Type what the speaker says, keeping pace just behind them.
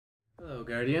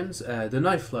Hello Guardians, the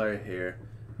JosephniteFlyer here.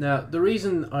 Now the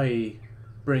reason I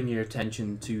bring your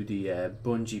attention to the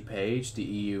Bungie page, the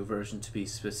EU version to be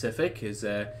specific, is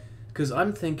because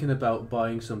I'm thinking about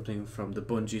buying something from the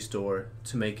Bungie store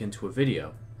to make into a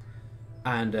video.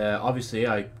 And obviously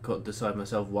I couldn't decide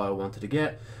myself what I wanted to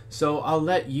get, so I'll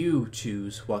let you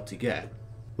choose what to get.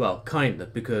 Well, kinda,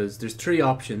 because there's three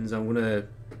options I'm gonna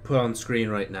put on screen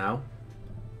right now.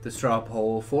 The straw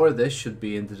poll for this should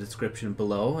be in the description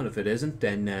below, and if it isn't,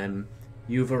 then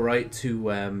you have a right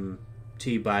to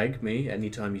teabag me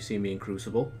anytime you see me in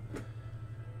Crucible.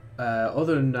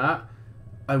 Other than that,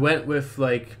 I went with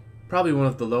like probably one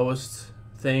of the lowest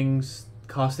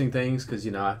costing things, because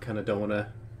you know I kind of don't want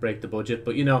to break the budget.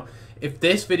 But you know, if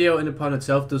this video in upon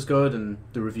itself does good and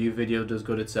the review video does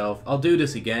good itself, I'll do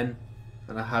this again,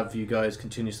 and I'll have you guys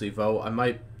continuously vote. I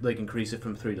might like increase it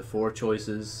from 3 to 4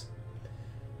 choices.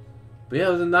 But yeah,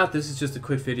 other than that, this is just a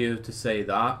quick video to say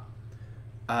that.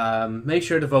 Make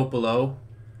sure to vote below,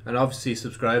 and obviously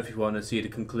subscribe if you want to see the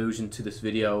conclusion to this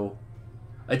video.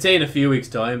 I'd say in a few weeks'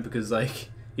 time, because like,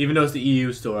 even though it's the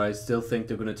EU store, I still think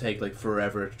they're going to take like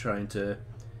forever trying to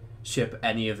ship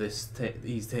any of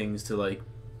these things to like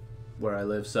where I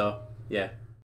live. So yeah.